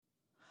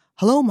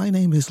Hello, my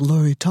name is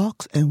Lori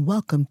Talks, and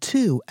welcome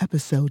to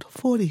episode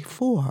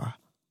 44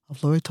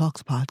 of Lori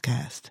Talks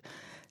podcast.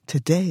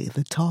 Today,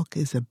 the talk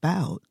is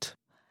about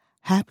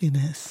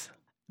happiness.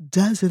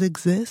 Does it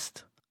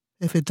exist?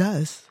 If it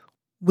does,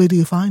 where do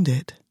you find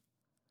it?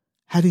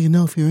 How do you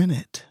know if you're in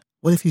it?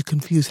 What if you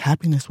confuse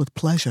happiness with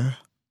pleasure?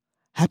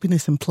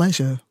 Happiness and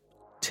pleasure,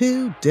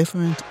 two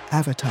different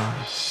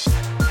avatars.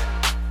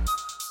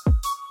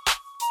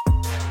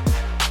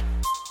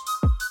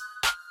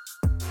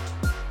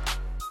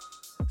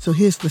 So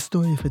here's the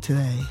story for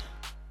today.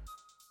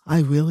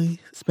 I really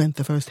spent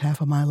the first half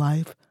of my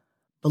life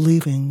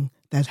believing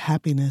that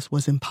happiness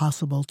was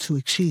impossible to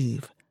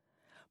achieve.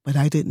 But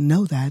I didn't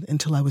know that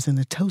until I was in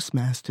a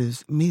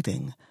Toastmasters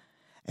meeting.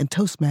 And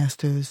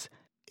Toastmasters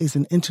is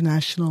an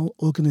international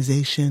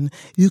organization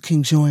you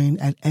can join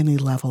at any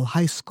level,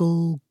 high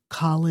school,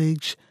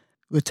 college,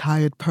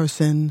 retired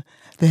person.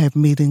 They have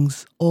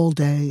meetings all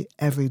day,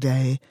 every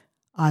day.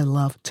 I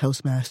love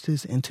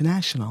Toastmasters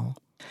International.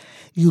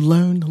 You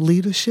learn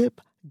leadership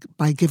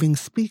by giving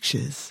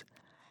speeches.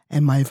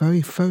 And my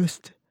very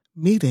first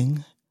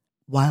meeting,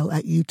 while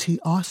at UT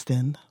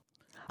Austin,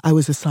 I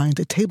was assigned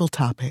a table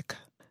topic,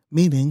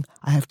 meaning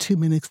I have 2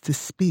 minutes to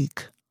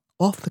speak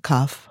off the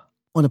cuff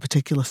on a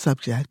particular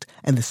subject,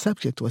 and the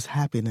subject was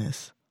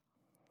happiness.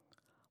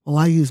 Well,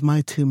 I used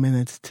my 2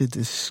 minutes to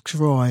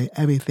destroy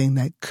everything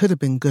that could have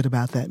been good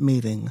about that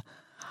meeting.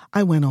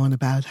 I went on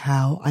about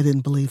how I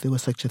didn't believe there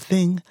was such a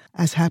thing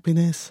as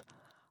happiness.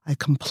 I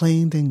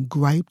complained and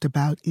griped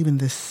about even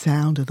the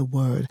sound of the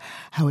word,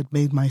 how it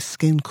made my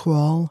skin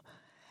crawl,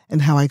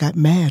 and how I got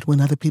mad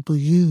when other people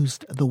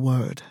used the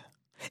word.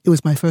 It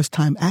was my first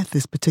time at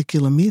this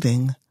particular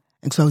meeting,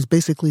 and so I was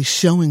basically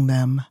showing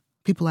them,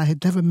 people I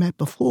had never met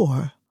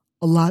before,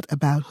 a lot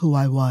about who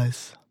I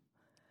was.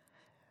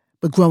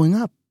 But growing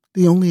up,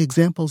 the only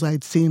examples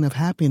I'd seen of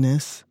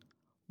happiness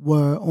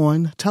were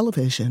on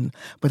television.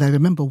 But I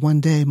remember one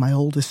day my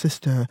older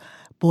sister,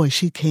 boy,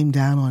 she came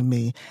down on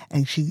me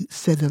and she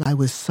said that I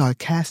was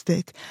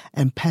sarcastic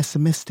and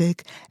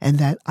pessimistic and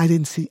that I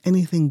didn't see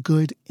anything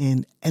good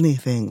in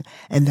anything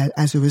and that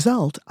as a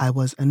result, I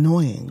was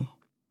annoying.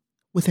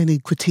 With any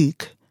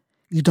critique,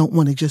 you don't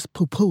want to just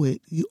poo-poo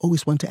it. You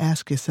always want to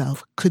ask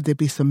yourself, could there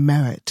be some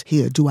merit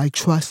here? Do I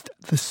trust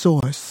the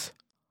source?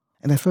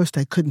 And at first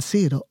I couldn't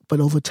see it,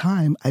 but over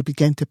time I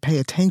began to pay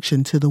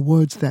attention to the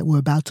words that were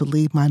about to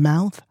leave my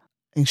mouth.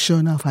 And sure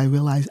enough, I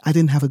realized I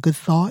didn't have a good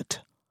thought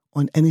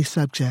on any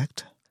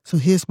subject. So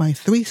here's my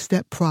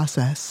 3-step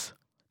process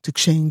to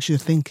change your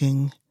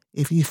thinking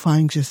if you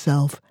find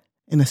yourself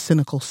in a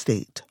cynical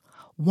state.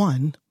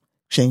 1,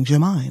 change your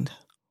mind.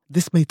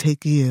 This may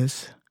take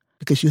years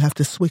because you have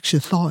to switch your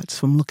thoughts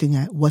from looking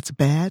at what's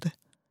bad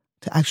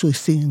to actually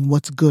seeing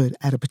what's good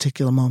at a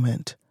particular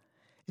moment.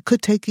 It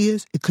could take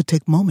years, it could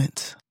take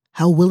moments.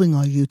 How willing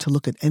are you to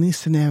look at any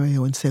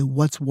scenario and say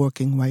what's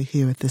working right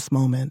here at this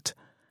moment?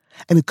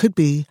 And it could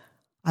be,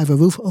 I have a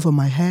roof over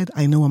my head,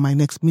 I know where my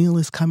next meal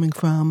is coming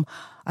from,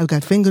 I've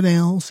got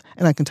fingernails,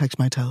 and I can touch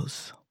my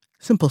toes.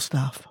 Simple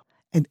stuff.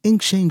 And in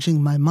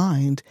changing my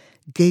mind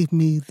gave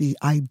me the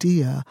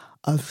idea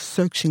of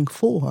searching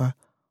for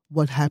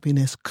what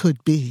happiness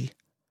could be.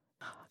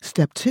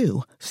 Step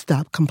 2,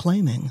 stop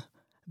complaining.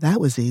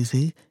 That was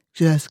easy.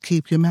 Just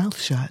keep your mouth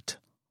shut.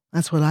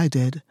 That's what I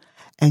did.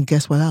 And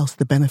guess what else?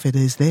 The benefit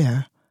is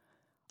there.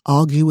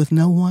 Argue with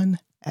no one,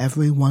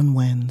 everyone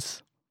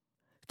wins.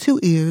 2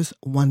 ears,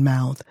 1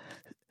 mouth.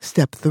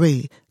 Step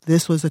 3,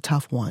 this was a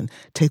tough one.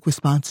 Take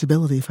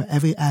responsibility for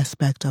every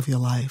aspect of your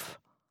life.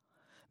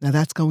 Now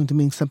that's going to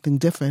mean something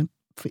different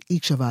for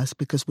each of us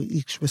because we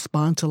each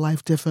respond to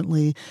life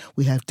differently.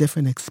 We have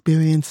different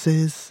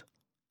experiences.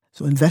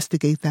 So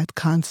investigate that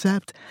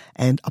concept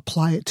and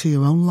apply it to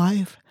your own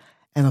life.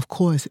 And of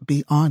course,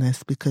 be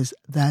honest because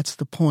that's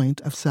the point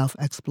of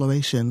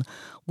self-exploration,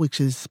 which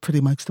is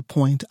pretty much the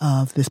point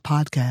of this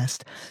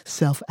podcast,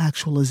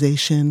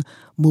 self-actualization,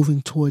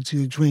 moving towards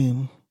your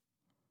dream.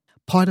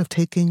 Part of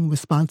taking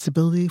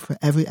responsibility for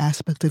every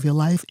aspect of your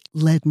life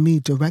led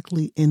me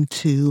directly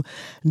into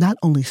not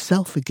only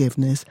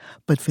self-forgiveness,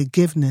 but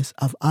forgiveness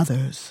of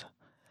others.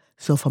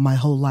 So for my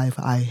whole life,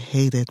 I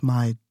hated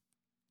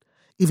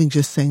even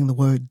just saying the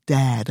word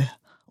dad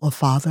or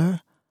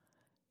father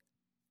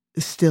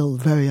is still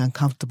very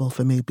uncomfortable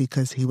for me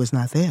because he was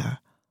not there.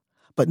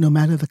 But no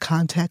matter the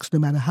context, no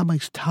matter how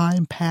much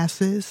time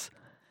passes,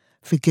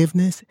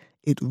 forgiveness,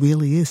 it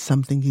really is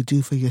something you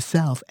do for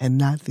yourself and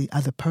not the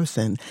other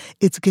person.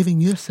 It's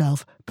giving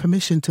yourself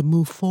permission to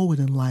move forward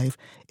in life.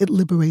 It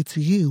liberates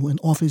you and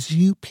offers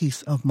you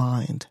peace of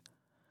mind.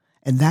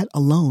 And that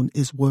alone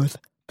is worth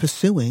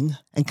pursuing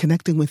and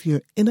connecting with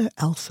your inner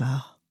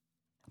Elsa.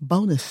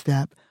 Bonus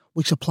step,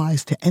 which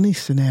applies to any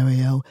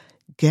scenario,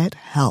 get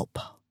help.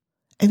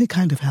 Any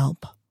kind of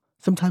help.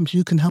 Sometimes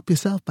you can help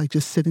yourself by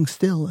just sitting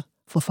still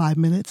for 5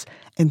 minutes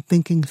and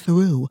thinking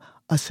through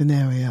a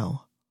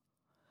scenario.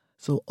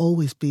 So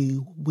always be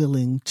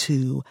willing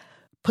to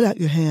put out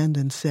your hand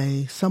and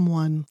say,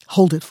 someone,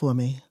 hold it for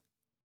me.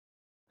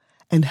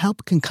 And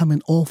help can come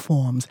in all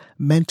forms: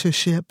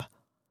 mentorship,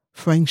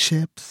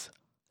 friendships,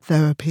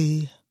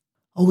 therapy.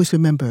 Always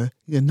remember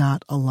you're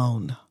not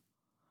alone.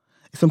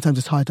 Sometimes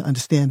it's hard to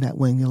understand that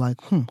when you're like,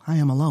 I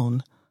am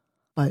alone.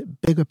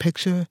 But bigger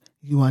picture,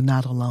 you are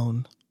not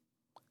alone.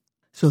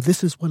 So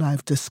this is what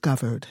I've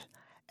discovered.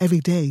 Every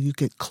day you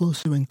get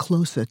closer and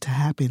closer to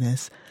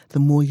happiness the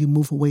more you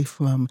move away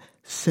from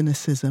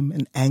cynicism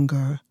and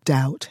anger,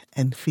 doubt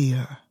and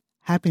fear.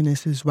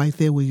 Happiness is right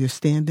there where you're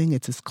standing.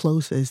 It's as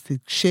close as the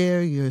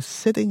chair you're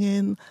sitting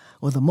in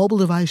or the mobile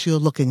device you're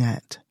looking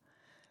at.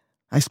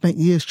 I spent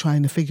years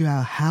trying to figure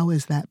out how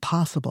is that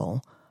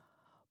possible.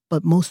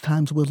 But most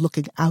times we're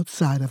looking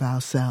outside of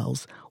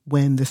ourselves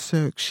when the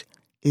search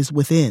is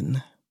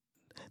within.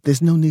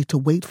 There's no need to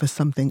wait for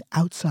something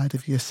outside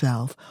of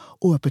yourself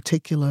or a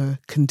particular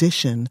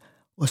condition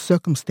or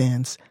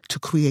circumstance to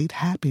create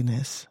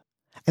happiness.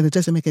 And it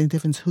doesn't make any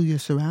difference who you're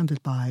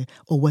surrounded by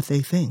or what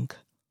they think.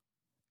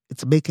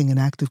 It's making an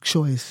active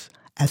choice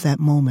at that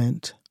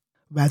moment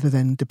rather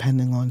than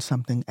depending on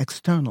something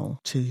external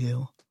to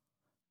you.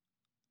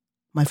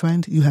 My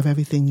friend, you have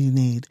everything you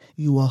need.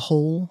 You are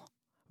whole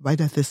right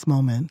at this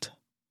moment.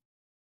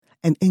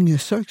 And in your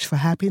search for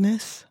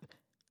happiness,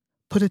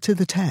 put it to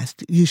the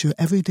test. Use your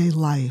everyday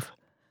life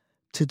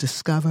to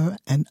discover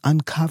and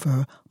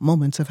uncover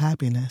moments of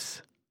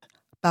happiness.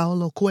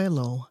 Paulo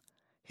Coelho,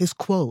 his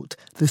quote,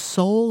 "The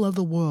soul of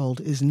the world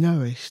is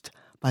nourished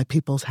by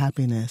people's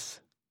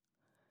happiness."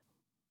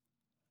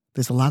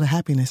 There's a lot of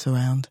happiness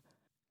around,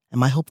 and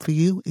my hope for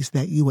you is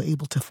that you were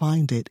able to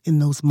find it in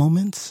those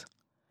moments.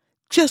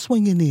 Just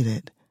when you need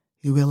it,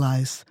 you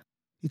realize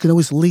you can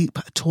always leap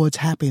towards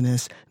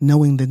happiness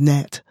knowing the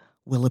net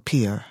will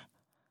appear.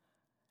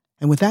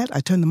 And with that, I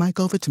turn the mic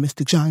over to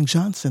Mr. John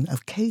Johnson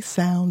of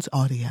K-Sounds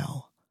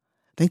Audio.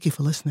 Thank you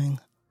for listening.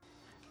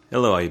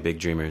 Hello, all you big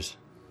dreamers.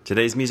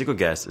 Today's musical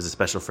guest is a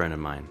special friend of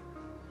mine.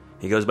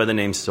 He goes by the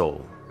name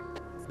Soul.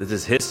 This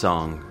is his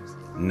song,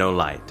 No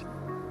Light,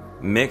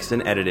 mixed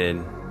and edited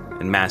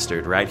and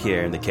mastered right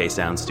here in the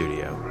K-Sounds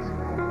studio.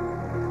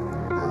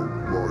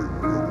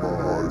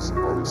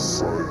 Out of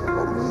sight,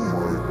 out of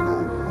mind,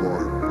 no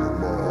light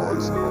in my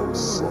eyes, out of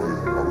sight,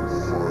 out of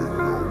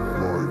mind,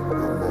 no light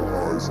in my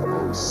eyes,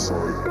 out of sight,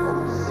 out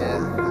of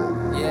mind,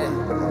 no light in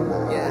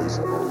my eyes,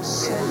 out of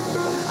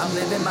sight. I'm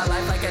living my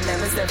life like I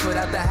never stepped foot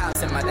out the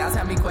house, and my doubts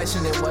have me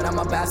questioning what I'm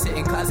about. Sit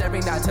in clouds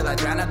every night till I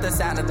drown out the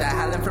sound of the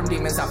howling from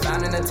demons I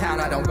found in the town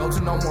I don't go to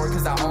no more,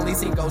 cause I only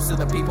see ghosts of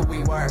the people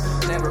we were.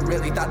 Never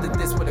really thought that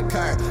this would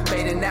occur,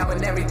 fading now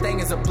and everything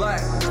is a blur.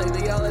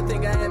 Lately all I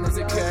think I am is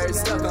a curse,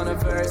 stuck on a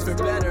verse, for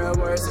better or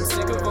worse. I'm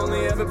sick of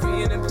only ever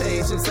being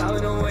impatient,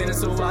 silent and waiting,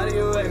 so why do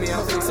you hate me?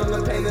 I'll fix all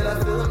the pain that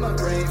I feel in my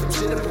brain from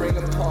shit I bring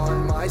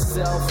upon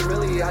myself.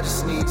 Really I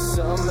just need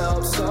some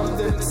help,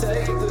 something to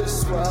take the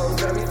swell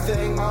of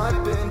everything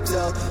I've been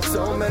dealt.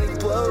 So many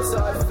blows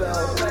I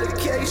felt,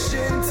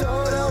 medication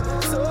don't help.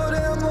 So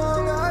damn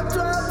long I've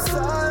dropped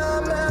side,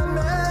 I'm that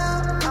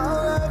man.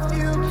 I'll if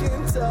you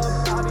can tell,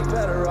 I'll be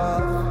better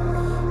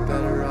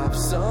off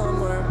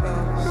somewhere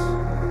else.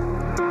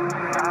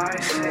 I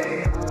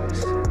see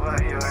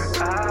what you're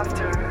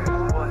after,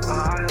 what I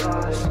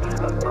lost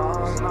a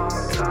long,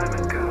 long time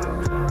ago.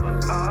 What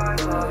I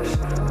lost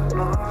a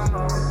long,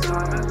 long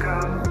time ago.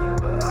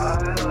 What I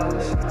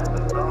lost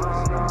a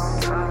long, long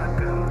time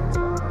ago.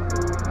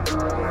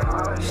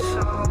 My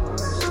soul,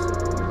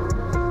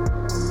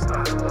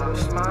 I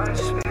lost my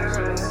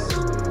spirit.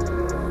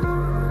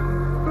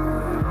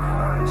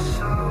 My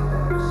soul,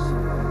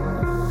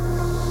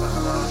 I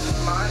lost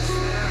my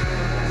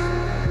spirit.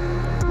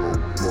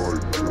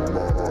 Light in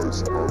my eyes,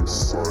 out of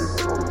sight,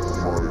 out of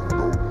mind,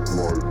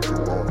 no light in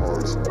my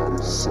eyes, out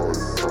of sight,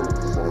 out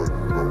of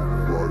mind,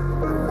 no light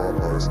in my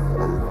eyes,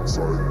 out of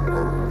sight,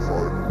 out of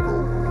mind, no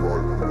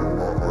light in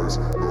my eyes,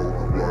 no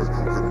light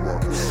in my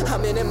eyes.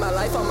 I'm in my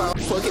life on my own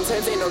fucking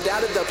terms, ain't no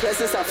doubt of the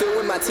presence I feel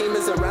when my team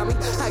is around me.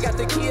 I got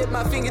the key at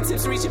my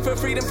fingertips, reaching for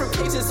freedom from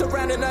cages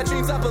surrounding our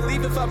dreams. I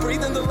believe if I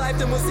breathe in the life,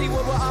 then we'll see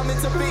what we're all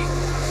meant to be.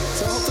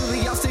 So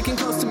hopefully y'all sticking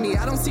close to me.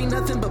 I don't see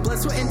nothing but blood,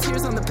 sweat, and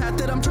tears on the path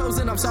that I'm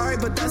chosen. I'm sorry,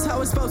 but that's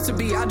how it's supposed to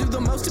be. I do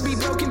the most to be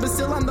broken, but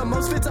still I'm the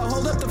most fit to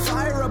hold up the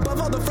fire above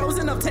all the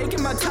frozen. I've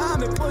taken my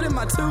time and put in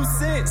my 2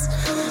 cents.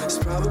 It's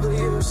probably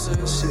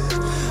useless,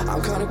 yeah.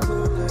 I'm kinda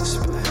clueless,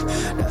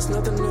 but that's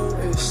nothing new.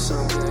 It's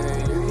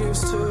something you